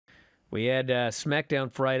We had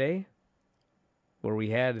SmackDown Friday, where we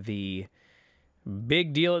had the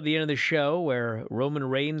big deal at the end of the show where Roman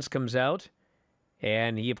Reigns comes out,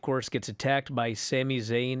 and he, of course, gets attacked by Sami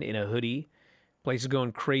Zayn in a hoodie. Place is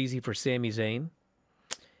going crazy for Sami Zayn.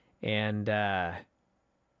 And,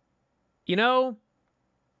 you know,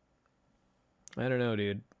 I don't know,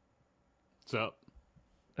 dude. What's up?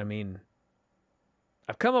 I mean,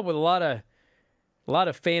 I've come up with a lot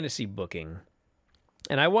of fantasy booking,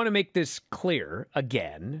 and I want to make this clear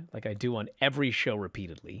again, like I do on every show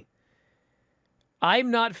repeatedly.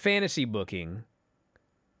 I'm not fantasy booking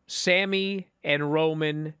Sami and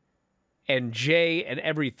Roman and Jay and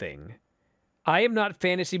everything. I am not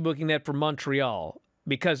fantasy booking that for Montreal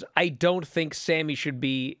because I don't think Sami should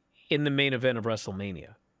be in the main event of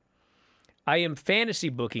WrestleMania. I am fantasy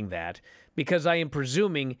booking that because I am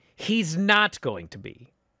presuming he's not going to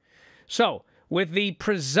be. So, with the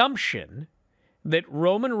presumption that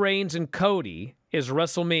Roman Reigns and Cody is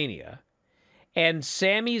WrestleMania, and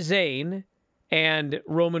Sami Zayn and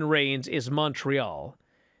Roman Reigns is Montreal,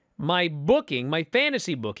 my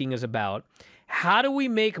fantasy booking is about how do we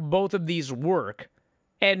make both of these work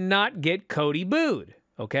and not get Cody booed,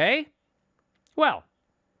 okay? Well,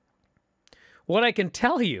 what I can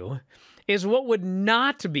tell you is what would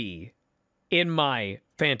not be in my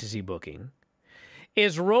fantasy booking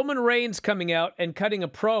is Roman Reigns coming out and cutting a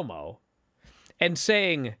promo and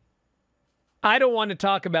saying, I don't want to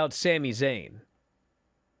talk about Sami Zayn.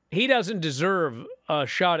 He doesn't deserve a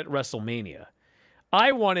shot at WrestleMania.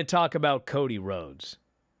 I want to talk about Cody Rhodes.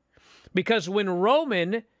 Because when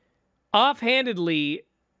Roman offhandedly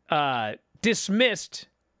dismissed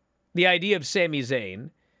the idea of Sami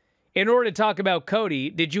Zayn in order to talk about Cody,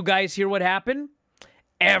 did you guys hear what happened?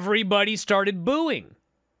 Everybody started booing.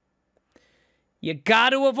 You got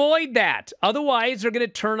to avoid that. Otherwise, they're going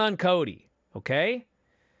to turn on Cody, okay?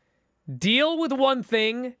 Deal with one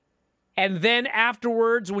thing, and then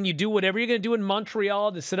afterwards, when you do whatever you're going to do in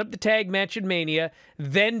Montreal to set up the tag match at Mania,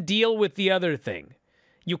 then deal with the other thing.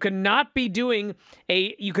 You cannot be doing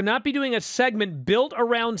a segment built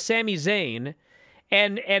around Sami Zayn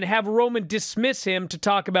and have Roman dismiss him to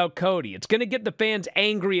talk about Cody. It's going to get the fans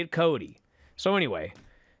angry at Cody. So anyway,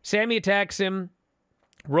 Sami attacks him.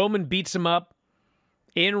 Roman beats him up.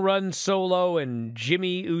 In runs Solo and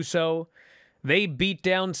Jimmy Uso. They beat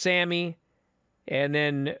down Sami. And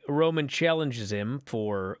then Roman challenges him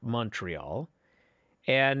for Montreal.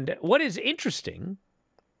 And what is interesting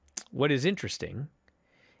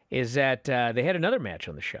is that they had another match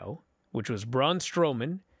on the show, which was Braun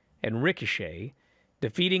Strowman and Ricochet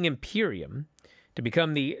defeating Imperium to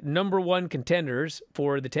become the #1 contenders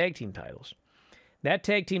for the tag team titles. That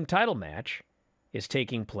tag team title match is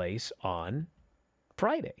taking place on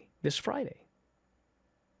Friday, this Friday.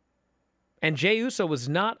 And Jey Uso was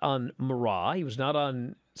not on Raw. He was not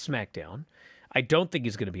on SmackDown. I don't think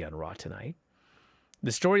he's going to be on Raw tonight. The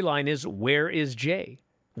storyline is, where is Jey?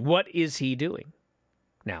 What is he doing?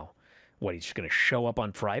 Now, what, he's just going to show up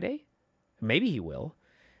on Friday? Maybe he will.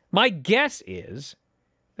 My guess is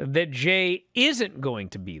that Jey isn't going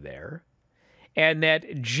to be there and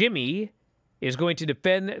that Jimmy is going to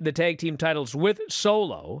defend the tag team titles with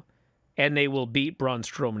Solo, and they will beat Braun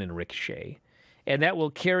Strowman and Ricochet. And that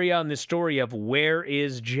will carry on the story of where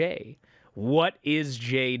is Jey? What is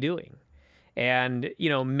Jey doing? And, you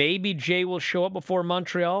know, maybe Jey will show up before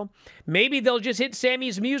Montreal. Maybe they'll just hit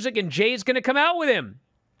Sami's music and Jay's going to come out with him.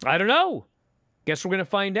 I don't know. Guess we're going to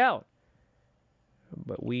find out.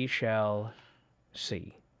 But we shall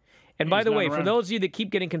see. And by the way, for those of you that keep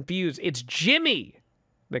getting confused, it's Jimmy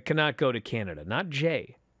that cannot go to Canada, not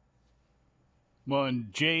Jey. Well,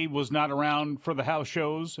 and Jey was not around for the house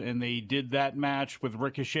shows, and they did that match with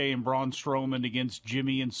Ricochet and Braun Strowman against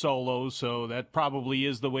Jimmy and Solo, so that probably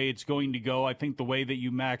is the way it's going to go. I think the way that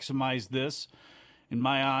you maximize this, in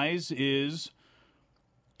my eyes, is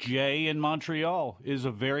Jey in Montreal is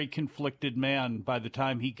a very conflicted man by the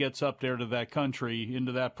time he gets up there to that country,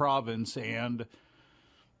 into that province, and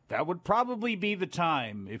that would probably be the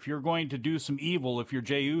time. If you're going to do some evil, if you're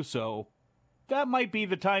Jey Uso, that might be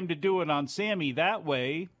the time to do it on Sami. That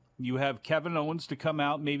way, you have Kevin Owens to come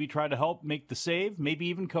out, maybe try to help make the save, maybe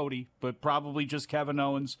even Cody, but probably just Kevin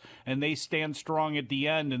Owens, and they stand strong at the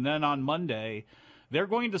end. And then on Monday, they're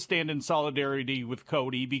going to stand in solidarity with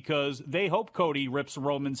Cody because they hope Cody rips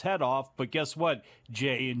Roman's head off. But guess what,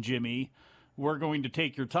 Jey and Jimmy? We're going to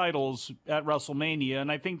take your titles at WrestleMania. And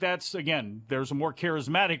I think that's, again, there's a more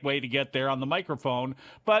charismatic way to get there on the microphone.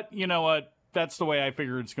 But you know what? That's the way I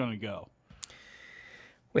figure it's going to go.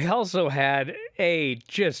 We also had a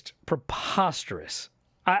just preposterous.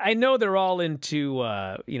 I know they're all into,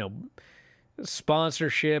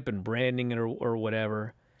 sponsorship and branding or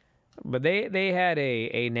whatever. But they had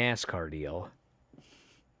a NASCAR deal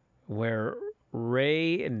where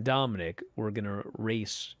Ray and Dominic were going to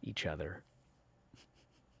race each other.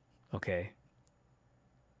 Okay.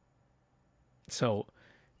 So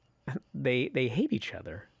they hate each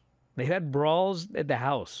other. They had brawls at the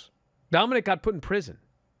house. Dominic got put in prison.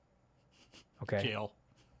 Okay. Jail.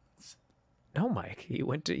 No, Mike. He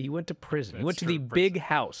went to prison. He went to the big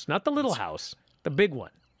house, not the little house, the big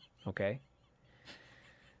one. Okay.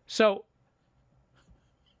 So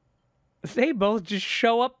they both just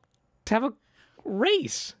show up to have a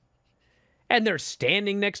race. And they're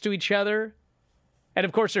standing next to each other. And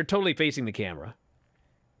of course, they're totally facing the camera.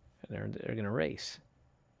 And they're going to race.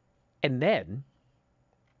 And then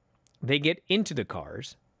they get into the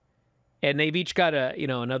cars. And they've each got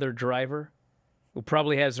another driver who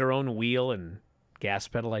probably has their own wheel and gas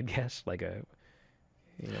pedal, I guess, like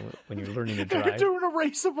when you're learning to drive. They're doing a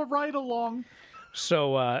race of a ride along.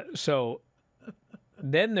 So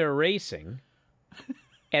then they're racing,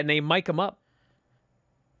 and they mic them up.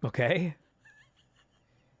 Okay?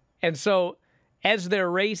 And so as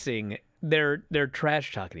they're racing, they're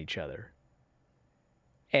trash talking each other.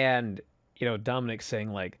 And, Dominic's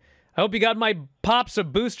saying, like, I hope you got my pops a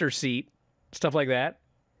booster seat, stuff like that.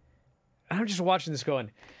 And I'm just watching this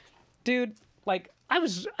going, dude, like, I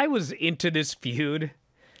was into this feud,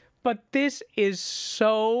 but this is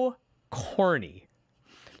so corny.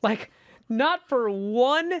 Like, not for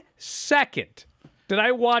 1 second did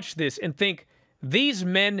I watch this and think, these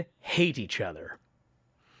men hate each other.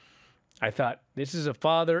 I thought, this is a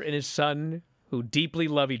father and his son who deeply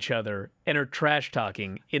love each other and are trash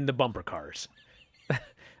talking in the bumper cars.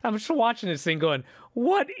 I'm just watching this thing going,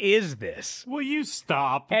 what is this? Will you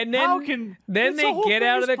stop? And then, they get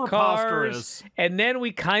out of the cars, and then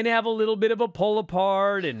we kind of have a little bit of a pull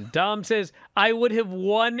apart, and Dom says, I would have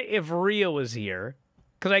won if Rhea was here,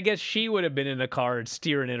 because I guess she would have been in the car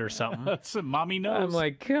steering it or something. That's a mommy knows. I'm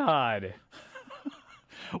like, God.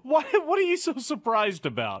 What are you so surprised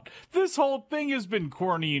about? This whole thing has been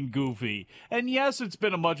corny and goofy. And yes, it's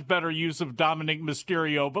been a much better use of Dominic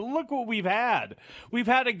Mysterio, but look what we've had. We've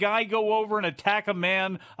had a guy go over and attack a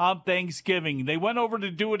man on Thanksgiving. They went over to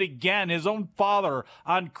do it again, his own father,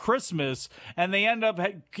 on Christmas, and they end up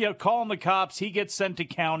calling the cops. He gets sent to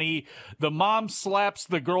county. The mom slaps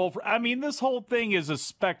the girlfriend. I mean, this whole thing is a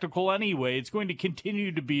spectacle anyway. It's going to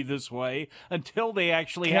continue to be this way until they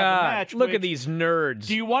actually have a match. Look at these nerds.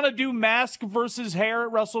 Do you want to do mask versus hair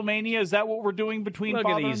at WrestleMania? Is that what we're doing between father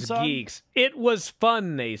and son? Look at these geeks. It was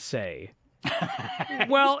fun, they say.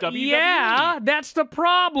 Well, yeah, that's the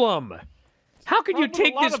problem. How could you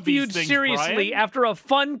take this feud seriously Brian? after a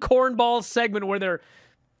fun cornball segment where they're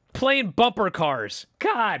playing bumper cars?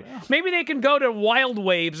 God, maybe they can go to Wild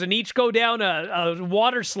Waves and each go down a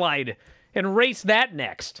water slide and race that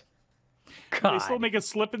next. God. They still make a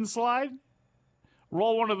slip and slide?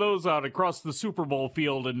 Roll one of those out across the Super Bowl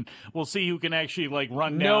field, and we'll see who can actually run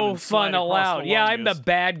down. No and slide fun allowed. the Yeah, I'm the longest.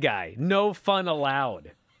 bad guy. No fun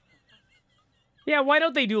allowed. Yeah, why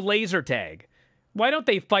don't they do laser tag? Why don't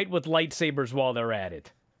they fight with lightsabers while they're at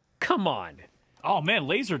it? Come on. Oh man,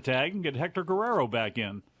 laser tag and get Hector Guerrero back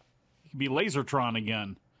in. He can be Lasertron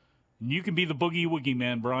again. And you can be the Boogie Woogie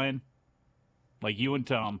Man, Brian, like you and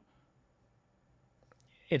Tom.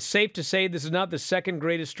 It's safe to say this is not the second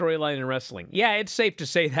greatest storyline in wrestling. Yeah, it's safe to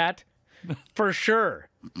say that. For sure.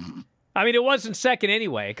 I mean, it wasn't second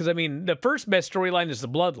anyway, because, I mean, the first best storyline is the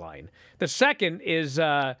Bloodline. The second is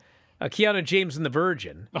Kiana James and the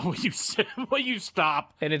Virgin. Oh, you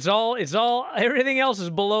stop. And it's all, everything else is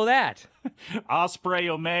below that. Osprey,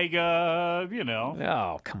 Omega,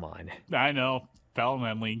 Oh, come on. I know. Fallon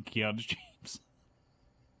Henley, Kiana James.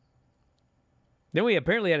 Then we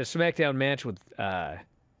apparently had a SmackDown match with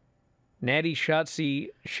Natty, Shotzi,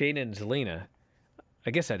 Shayna, and Zelina.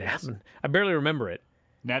 I guess that happened. I barely remember it.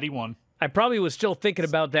 Natty won. I probably was still thinking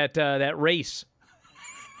about that race.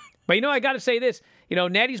 But, I got to say this.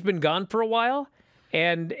 Natty's been gone for a while,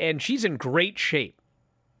 and she's in great shape.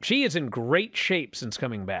 She is in great shape since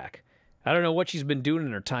coming back. I don't know what she's been doing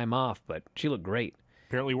in her time off, but she looked great.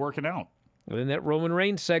 Apparently working out. Within that Roman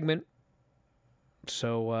Reigns segment.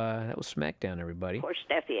 So that was SmackDown, everybody. Poor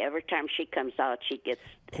Steffi. Every time she comes out, she gets...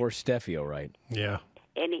 Poor Steffi, all right. Yeah.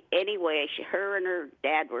 Anyway, her and her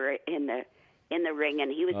dad were in the ring,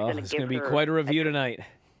 and he was going to give her... It's going to be quite a review tonight.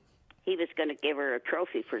 He was going to give her a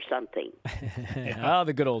trophy for something. Oh,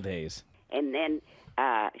 the good old days. And then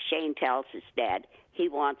Shane tells his dad he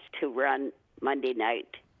wants to run Monday Night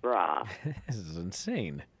Raw. This is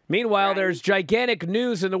insane. Meanwhile, there's gigantic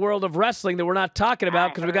news in the world of wrestling that we're not talking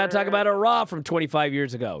about because we got to talk about a Raw from 25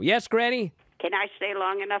 years ago. Yes, Granny? Can I stay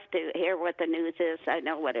long enough to hear what the news is? I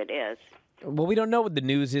know what it is. Well, we don't know what the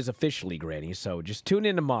news is officially, Granny, so just tune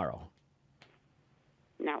in tomorrow.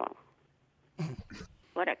 No.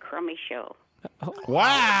 What a crummy show.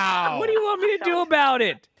 Wow. What do you want me to do about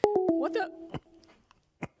it? What the?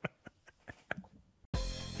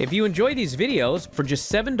 If you enjoy these videos, for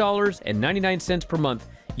just $7.99 per month,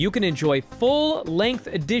 you can enjoy full-length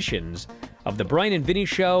editions of The Bryan and Vinny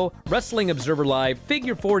Show, Wrestling Observer Live,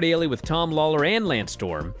 Figure 4 Daily with Tom Lawler and Lance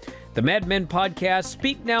Storm, the Mad Men Podcast,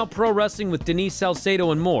 Speak Now Pro Wrestling with Denise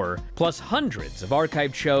Salcedo, and more, plus hundreds of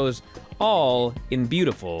archived shows, all in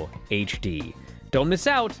beautiful HD. Don't miss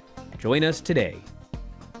out. Join us today.